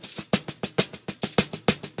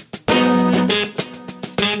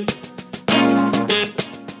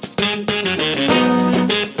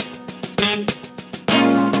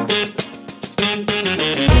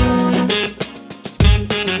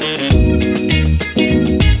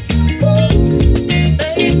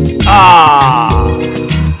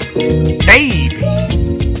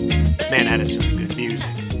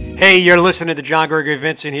Hey, you're listening to John Gregory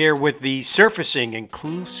Vincent here with the Surfacing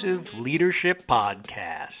Inclusive Leadership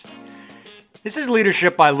Podcast. This is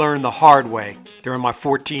leadership I learned the hard way during my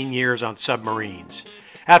 14 years on submarines.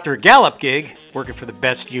 After a Gallup gig, working for the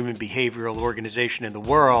best human behavioral organization in the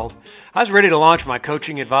world, I was ready to launch my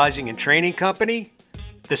coaching, advising, and training company,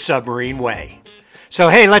 The Submarine Way. So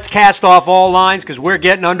hey, let's cast off all lines because we're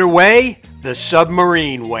getting underway, The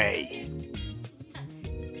Submarine Way.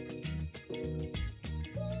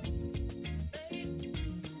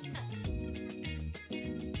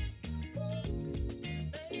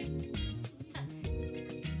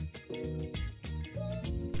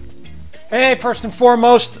 Hey, first and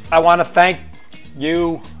foremost, I want to thank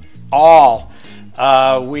you all.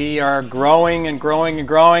 We are growing and growing and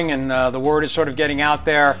growing, and the word is sort of getting out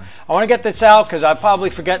there. I want to get this out because I probably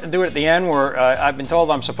forget to do it at the end where I've been told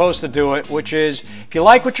I'm supposed to do it, which is, if you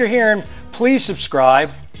like what you're hearing, please subscribe.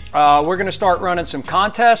 We're going to start running some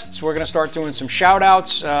contests. We're going to start doing some shout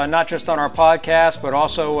outs, not just on our podcast, but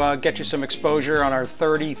also get you some exposure on our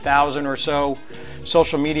 30,000 or so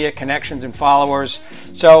social media connections and followers.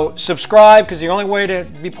 So subscribe, because the only way to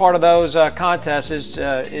be part of those contests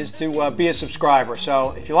is to be a subscriber.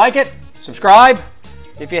 So if you like it, subscribe.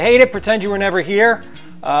 If you hate it, pretend you were never here.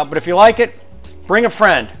 But if you like it, bring a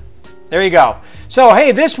friend. There you go. So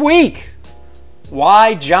hey, this week,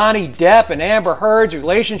 why Johnny Depp and Amber Heard's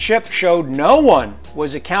relationship showed no one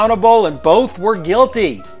was accountable and both were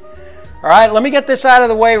guilty. All right, let me get this out of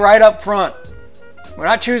the way right up front. We're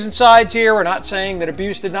not choosing sides here. We're not saying that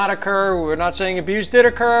abuse did not occur. We're not saying abuse did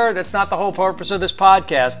occur. That's not the whole purpose of this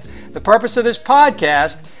podcast. The purpose of this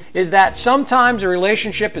podcast is that sometimes a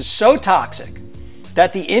relationship is so toxic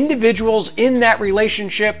that the individuals in that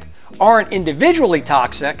relationship aren't individually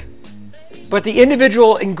toxic, but the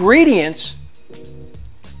individual ingredients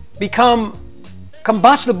become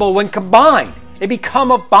combustible when combined. They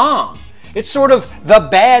become a bomb. It's sort of the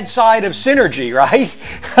bad side of synergy, right?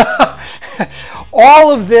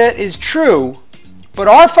 All of that is true, but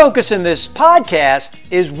our focus in this podcast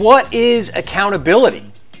is what is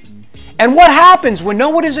accountability and what happens when no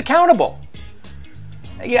one is accountable.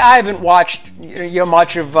 Yeah, I haven't watched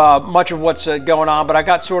much of what's going on, but I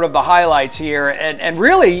got sort of the highlights here, and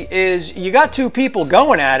really is you got two people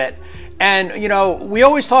going at it. And, we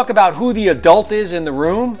always talk about who the adult is in the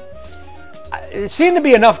room. It seemed to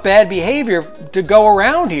be enough bad behavior to go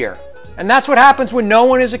around here. And that's what happens when no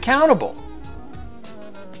one is accountable.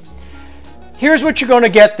 Here's what you're going to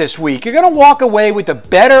get this week. You're going to walk away with a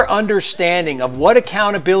better understanding of what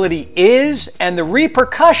accountability is and the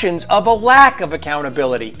repercussions of a lack of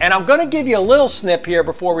accountability. And I'm going to give you a little snip here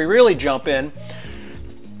before we really jump in.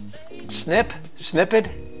 Snippet?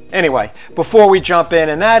 Anyway, before we jump in,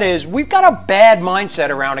 and that is, we've got a bad mindset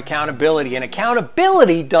around accountability, and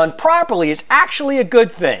accountability done properly is actually a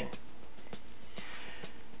good thing.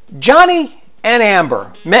 Johnny and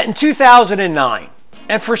Amber met in 2009,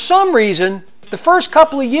 and for some reason, the first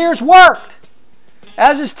couple of years worked,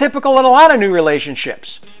 as is typical in a lot of new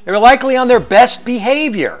relationships. They were likely on their best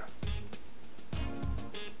behavior.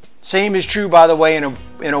 Same is true, by the way,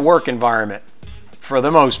 in a work environment, for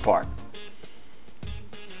the most part.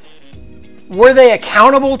 Were they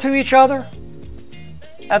accountable to each other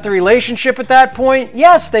at the relationship at that point?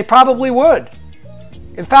 Yes, they probably would.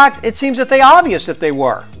 In fact, it seems that they obvious that they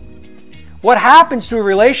were. What happens to a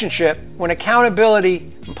relationship when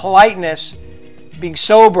accountability and politeness, being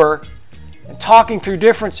sober and talking through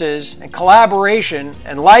differences and collaboration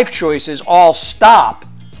and life choices all stop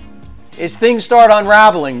is things start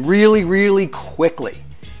unraveling really, really quickly.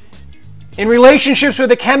 In relationships where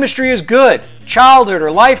the chemistry is good, childhood or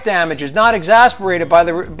life damage is not exacerbated by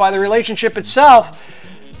the relationship itself,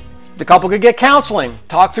 the couple could get counseling,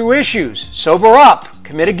 talk through issues, sober up,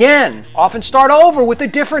 commit again, often start over with a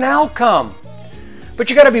different outcome. But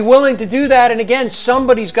you got to be willing to do that, and again,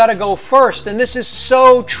 somebody's got to go first, and this is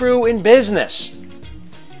so true in business.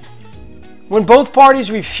 When both parties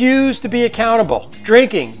refuse to be accountable,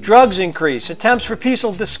 drinking, drugs increase, attempts for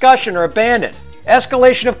peaceful discussion are abandoned,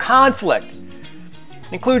 escalation of conflict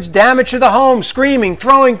includes damage to the home, screaming,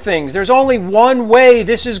 throwing things. There's only one way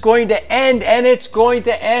this is going to end, and it's going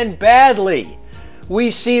to end badly. We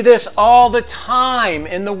see this all the time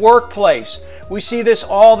in the workplace. We see this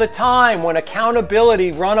all the time when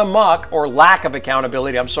accountability run amok, or lack of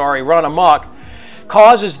accountability, run amok,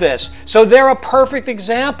 causes this. So they're a perfect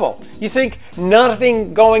example. You think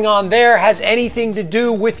nothing going on there has anything to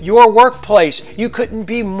do with your workplace. You couldn't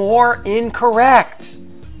be more incorrect.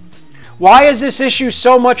 Why is this issue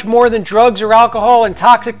so much more than drugs or alcohol and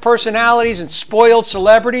toxic personalities and spoiled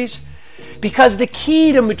celebrities? Because the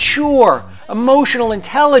key to mature emotional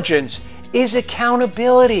intelligence is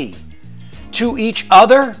accountability to each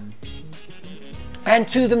other and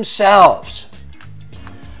to themselves.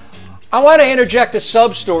 I want to interject a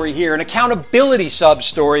sub-story here, an accountability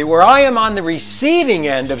sub-story where I am on the receiving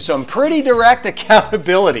end of some pretty direct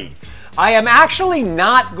accountability. I am actually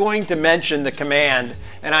not going to mention the command,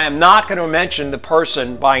 and I am not going to mention the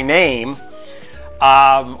person by name,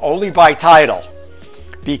 only by title,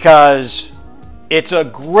 because it's a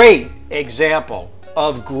great example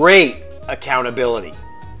of great accountability.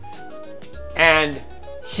 And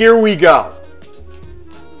here we go.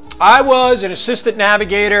 I was an assistant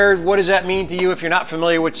navigator. What does that mean to you if you're not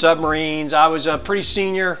familiar with submarines? I was a pretty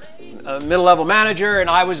senior middle-level manager, and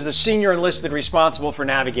I was the senior enlisted responsible for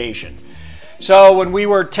navigation. So when we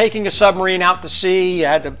were taking a submarine out to sea, you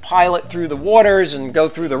had to pilot through the waters and go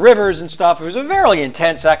through the rivers and stuff. It was a very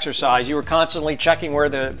intense exercise. You were constantly checking where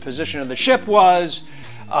the position of the ship was,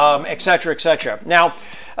 et cetera, et cetera. Now,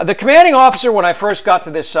 the commanding officer when I first got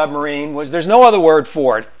to this submarine there's no other word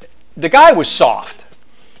for it. The guy was soft.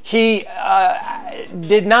 He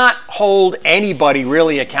did not hold anybody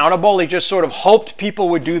really accountable. He just sort of hoped people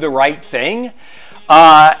would do the right thing.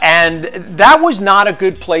 And that was not a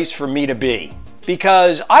good place for me to be,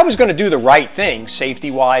 because I was going to do the right thing,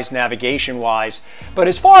 safety-wise, navigation-wise. But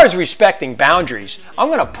as far as respecting boundaries, I'm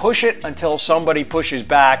going to push it until somebody pushes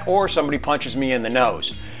back or somebody punches me in the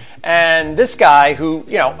nose. And this guy who,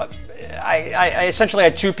 I essentially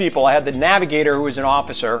had two people. I had the navigator, who was an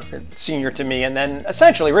officer, senior to me, and then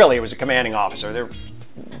essentially, really, it was a commanding officer.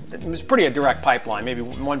 It was pretty a direct pipeline, maybe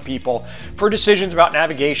one people for decisions about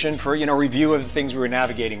navigation, for review of the things we were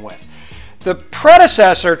navigating with. The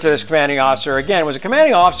predecessor to this commanding officer, again, was a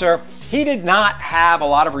commanding officer. He did not have a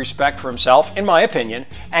lot of respect for himself, in my opinion,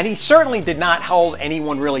 and he certainly did not hold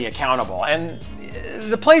anyone really accountable. And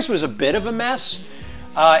the place was a bit of a mess.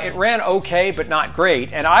 It ran okay, but not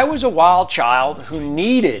great. And I was a wild child who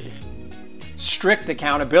needed strict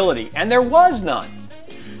accountability, and there was none.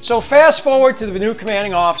 So fast forward to the new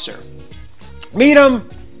commanding officer. Meet him,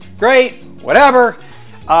 great, whatever.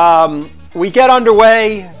 We get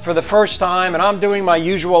underway for the first time, and I'm doing my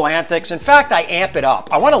usual antics. In fact, I amp it up.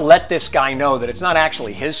 I want to let this guy know that it's not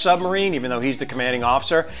actually his submarine, even though he's the commanding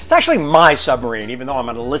officer. It's actually my submarine, even though I'm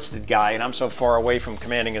an enlisted guy and I'm so far away from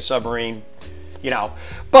commanding a submarine.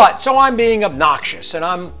 But so I'm being obnoxious, and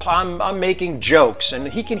I'm making jokes, and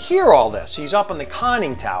he can hear all this. He's up on the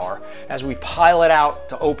conning tower as we pilot out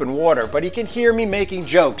to open water, but he can hear me making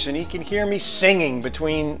jokes, and he can hear me singing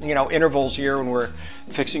between intervals here when we're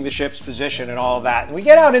fixing the ship's position and all of that. And we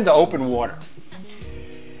get out into open water,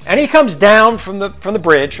 and he comes down from the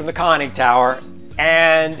bridge, from the conning tower,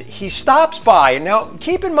 and he stops by. And now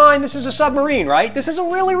keep in mind, this is a submarine, right? This is a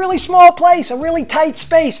really, really small place, a really tight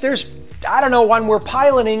space. There's, I don't know, when we're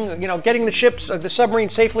piloting, getting the submarine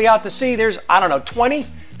safely out to sea, there's, 20,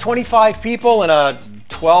 25 people in a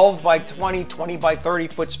 12 by 20, 20 by 30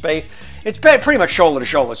 foot space. It's pretty much shoulder to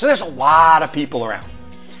shoulder. So there's a lot of people around.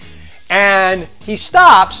 And he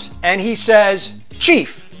stops and he says,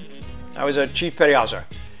 "Chief," I was a chief petty officer,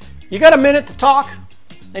 "you got a minute to talk?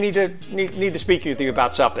 I need to speak with you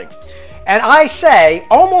about something." And I say,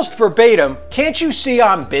 almost verbatim, "Can't you see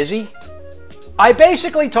I'm busy?" I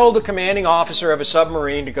basically told the commanding officer of a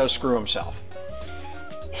submarine to go screw himself.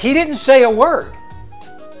 He didn't say a word.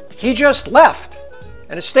 He just left.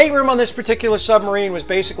 And the stateroom on this particular submarine was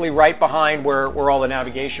basically right behind where all the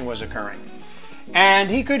navigation was occurring. And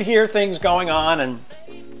he could hear things going on, and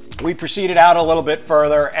we proceeded out a little bit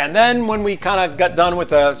further. And then when we kind of got done with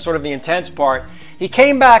the sort of the intense part, he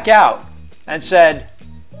came back out and said,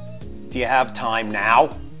 "Do you have time now?"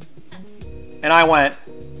 And I went,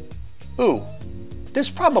 "Ooh, this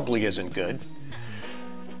probably isn't good."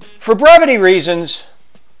 For brevity reasons,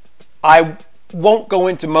 I won't go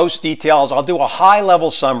into most details. I'll do a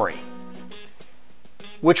high-level summary,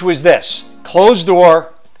 which was this: closed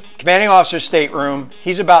door, commanding officer's stateroom.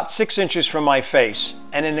 He's about 6 inches from my face,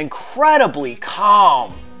 and an incredibly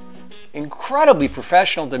calm, incredibly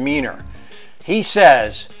professional demeanor. He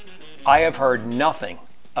says, "I have heard nothing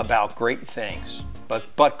about great things,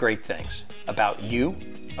 but great things about you,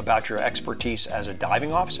 about your expertise as a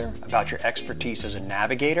diving officer, about your expertise as a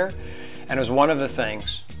navigator, and it was one of the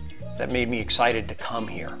things that made me excited to come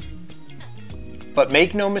here. But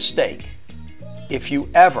make no mistake, if you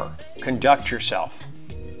ever conduct yourself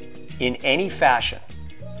in any fashion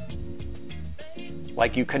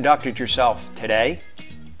like you conducted yourself today,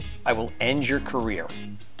 I will end your career.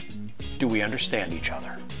 Do we understand each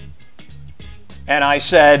other?" And I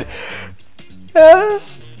said,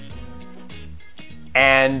 "Yes."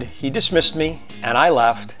 And he dismissed me, and I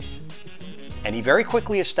left. and he very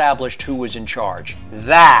quickly established who was in charge.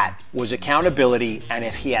 That was accountability, and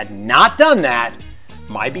if he had not done that,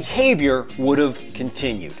 my behavior would have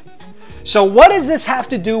continued. So what does this have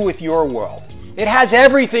to do with your world? It has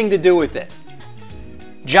everything to do with it.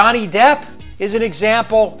 Johnny Depp is an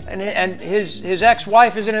example, and his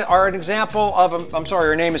ex-wife are an example of, I'm sorry,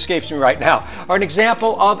 her name escapes me right now, are an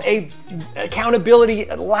example of a accountability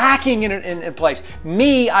lacking in place.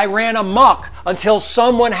 Me, I ran amok until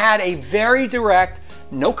someone had a very direct,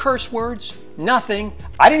 no curse words, nothing.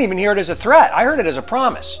 I didn't even hear it as a threat. I heard it as a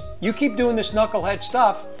promise. You keep doing this knucklehead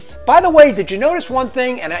stuff. By the way, did you notice one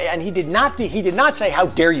thing? And he did not say, how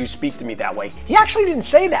dare you speak to me that way. He actually didn't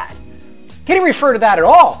say that. He didn't refer to that at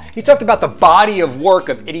all. He talked about the body of work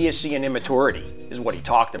of idiocy and immaturity is what he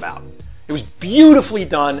talked about. It was beautifully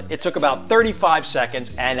done. It took about 35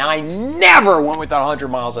 seconds, and I never went within 100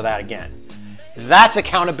 miles of that again. That's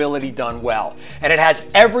accountability done well. And it has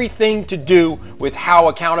everything to do with how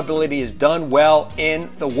accountability is done well in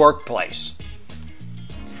the workplace.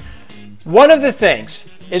 One of the things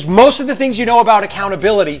is most of the things you know about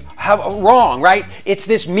accountability are wrong, right? It's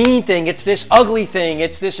this mean thing, it's this ugly thing,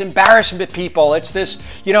 it's this embarrassment people, it's this,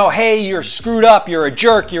 hey, you're screwed up, you're a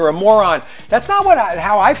jerk, you're a moron. That's not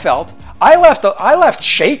how I felt. I left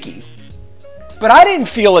shaky, but I didn't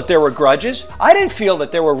feel that there were grudges. I didn't feel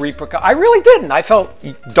that there were repercussions. I really didn't. I felt,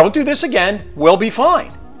 don't do this again, we'll be fine.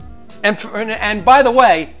 And by the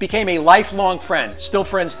way, became a lifelong friend, still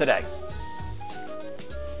friends today.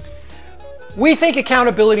 We think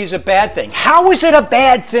accountability is a bad thing. How is it a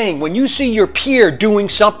bad thing when you see your peer doing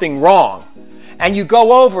something wrong and you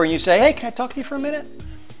go over and you say, hey, can I talk to you for a minute?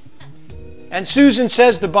 And Susan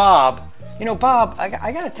says to Bob, Bob,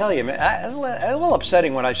 I got to tell you, man, it was a little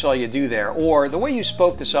upsetting what I saw you do there, or the way you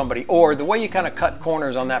spoke to somebody, or the way you kind of cut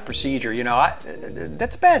corners on that procedure.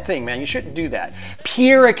 That's a bad thing, man. You shouldn't do that.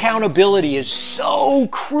 Peer accountability is so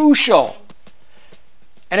crucial.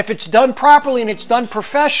 And if it's done properly and it's done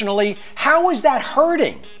professionally, how is that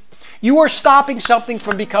hurting? You are stopping something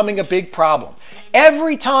from becoming a big problem.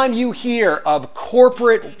 Every time you hear of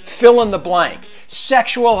corporate fill in the blank,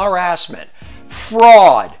 sexual harassment,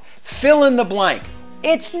 fraud, fill in the blank,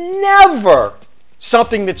 it's never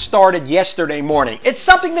something that started yesterday morning. It's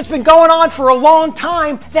something that's been going on for a long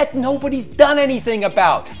time that nobody's done anything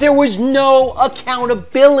about. There was no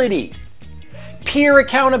accountability. Peer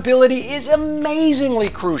accountability is amazingly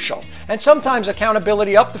crucial. And sometimes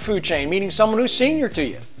accountability up the food chain, meaning someone who's senior to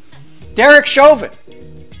you. Derek Chauvin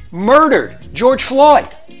murdered George Floyd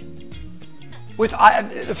with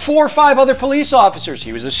 4 or 5 other police officers.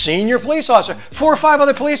 He was a senior police officer. 4 or 5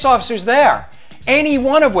 other police officers there. Any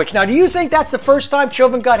one of which. Now, do you think that's the first time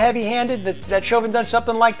Chauvin got heavy-handed, that Chauvin done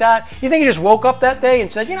something like that? You think he just woke up that day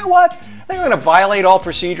and said, you know what? I think I'm going to violate all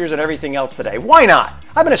procedures and everything else today. Why not?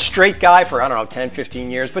 I've been a straight guy for, 10,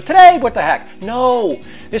 15 years, but today, what the heck? No.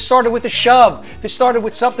 This started with a shove. This started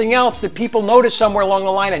with something else that people noticed somewhere along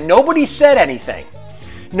the line, and nobody said anything.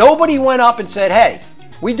 Nobody went up and said, hey,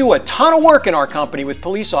 we do a ton of work in our company with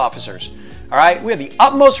police officers. All right? We have the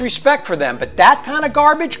utmost respect for them, but that kind of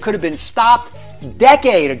garbage could have been stopped a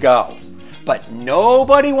decade ago. But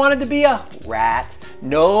nobody wanted to be a rat.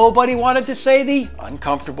 Nobody wanted to say the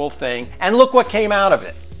uncomfortable thing. And look what came out of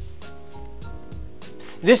it.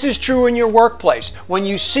 This is true in your workplace. When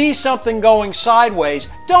you see something going sideways,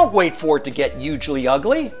 don't wait for it to get hugely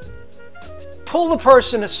ugly. Pull the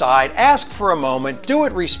person aside, ask for a moment, do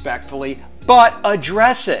it respectfully, but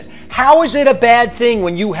address it. How is it a bad thing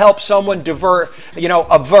when you help someone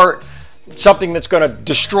avert something that's going to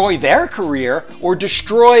destroy their career or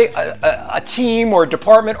destroy a team or a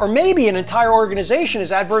department, or maybe an entire organization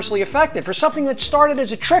is adversely affected for something that started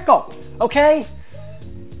as a trickle, okay?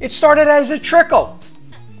 It started as a trickle.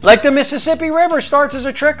 Like the Mississippi River starts as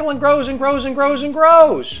a trickle and grows and grows and grows and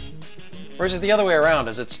grows. Or is it the other way around?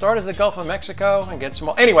 Does it start as the Gulf of Mexico and get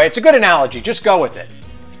small? Anyway, it's a good analogy. Just go with it.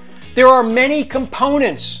 There are many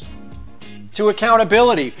components to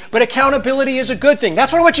accountability, but accountability is a good thing.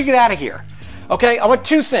 That's what I want you to get out of here. Okay? I want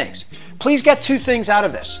 2 things. Please get 2 things out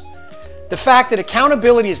of this. The fact that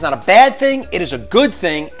accountability is not a bad thing, it is a good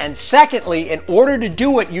thing. And secondly, in order to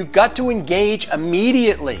do it, you've got to engage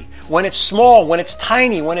immediately when it's small, when it's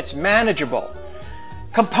tiny, when it's manageable.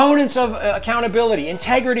 Components of accountability: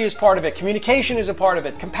 integrity is part of it, communication is a part of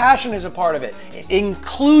it, compassion is a part of it,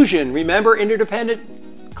 inclusion, remember,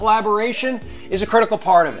 interdependent collaboration is a critical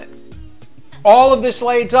part of it. All of this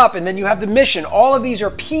lays up, and then you have the mission. All of these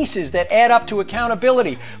are pieces that add up to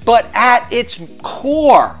accountability, but at its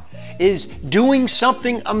core is doing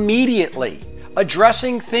something immediately,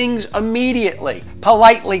 addressing things immediately,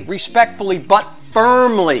 politely, respectfully, but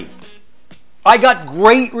firmly. I got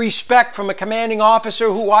great respect from a commanding officer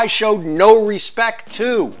who I showed no respect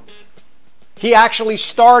to. He actually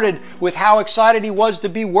started with how excited he was to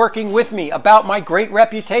be working with me about my great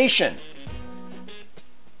reputation.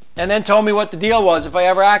 And then told me what the deal was if I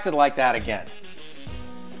ever acted like that again.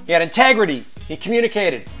 He had integrity. He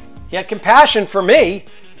communicated. He had compassion for me.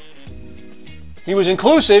 He was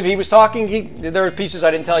inclusive. He was talking. There were pieces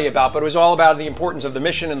I didn't tell you about, but it was all about the importance of the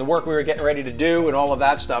mission and the work we were getting ready to do and all of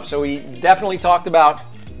that stuff. So he definitely talked about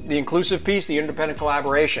the inclusive piece, the interdependent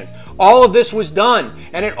collaboration. All of this was done,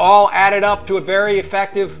 and it all added up to a very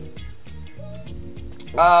effective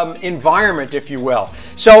environment, if you will.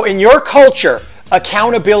 So in your culture,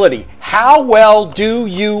 accountability. How well do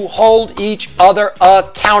you hold each other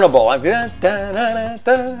accountable?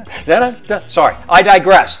 Sorry, I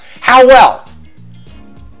digress. How well?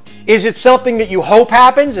 Is it something that you hope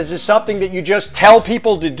happens? Is it something that you just tell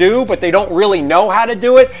people to do, but they don't really know how to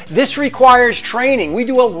do it? This requires training. We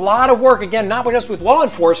do a lot of work, again, not just with law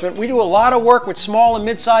enforcement. We do a lot of work with small and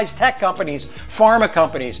mid-sized tech companies, pharma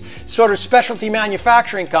companies, sort of specialty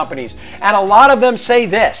manufacturing companies. And a lot of them say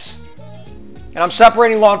this, and I'm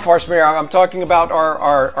separating law enforcement here. I'm talking about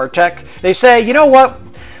our tech. They say, you know what?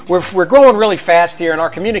 We're growing really fast here, and our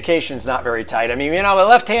communication's not very tight. I mean, the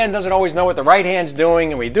left hand doesn't always know what the right hand's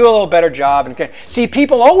doing, and we do a little better job. And see,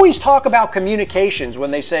 people always talk about communications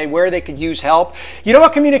when they say where they could use help. You know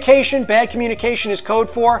what bad communication is code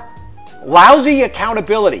for? Lousy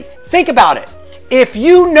accountability. Think about it. If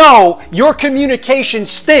you know your communication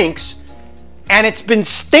stinks, and it's been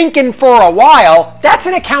stinking for a while, that's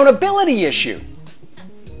an accountability issue.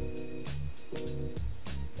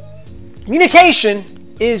 Communication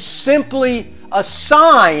is simply a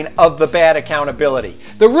sign of the bad accountability.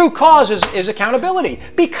 The root cause is accountability.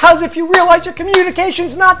 Because if you realize your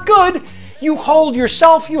communication's not good, you hold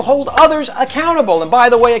yourself, you hold others accountable. And by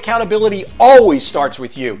the way, accountability always starts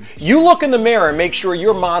with you. You look in the mirror and make sure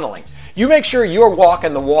you're modeling. You make sure you're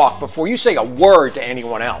walking the walk before you say a word to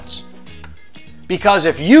anyone else. Because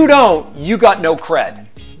if you don't, you got no cred.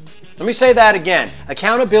 Let me say that again.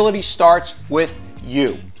 Accountability starts with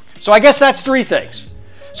you. So I guess that's three things.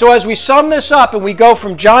 So as we sum this up and we go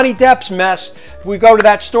from Johnny Depp's mess, we go to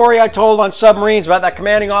that story I told on submarines about that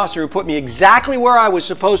commanding officer who put me exactly where I was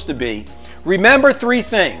supposed to be. Remember three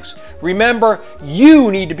things. Remember,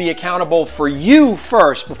 you need to be accountable for you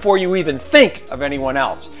first before you even think of anyone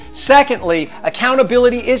else. Secondly,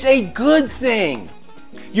 accountability is a good thing.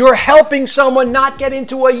 You're helping someone not get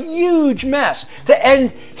into a huge mess, to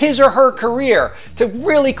end his or her career, to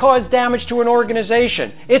really cause damage to an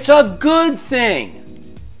organization. It's a good thing.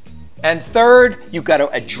 And third, you've got to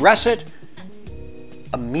address it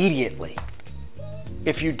immediately.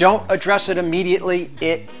 If you don't address it immediately,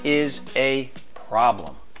 it is a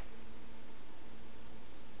problem.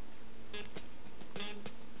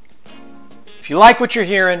 If you like what you're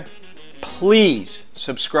hearing, please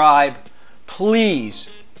subscribe. Please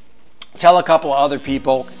tell a couple of other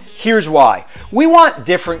people. Here's why. We want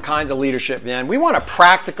different kinds of leadership, man. We want a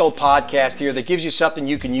practical podcast here that gives you something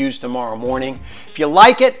you can use tomorrow morning. If you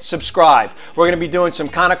like it, subscribe. We're going to be doing some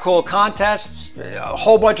kind of cool contests, a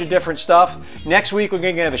whole bunch of different stuff. Next week, we're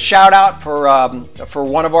going to give a shout out for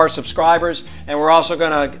one of our subscribers, and we're also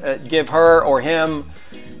going to give her or him,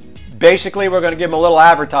 basically, we're going to give them a little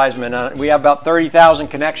advertisement. We have about 30,000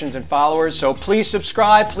 connections and followers, so please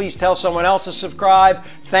subscribe. Please tell someone else to subscribe.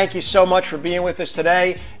 Thank you so much for being with us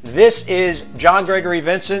today. This is John Gregory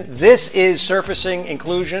Vincent. This is Surfacing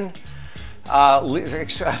Inclusion.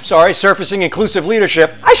 Surfacing Inclusive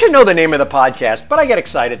Leadership. I should know the name of the podcast, but I get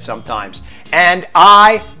excited sometimes. And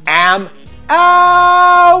I am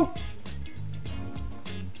out.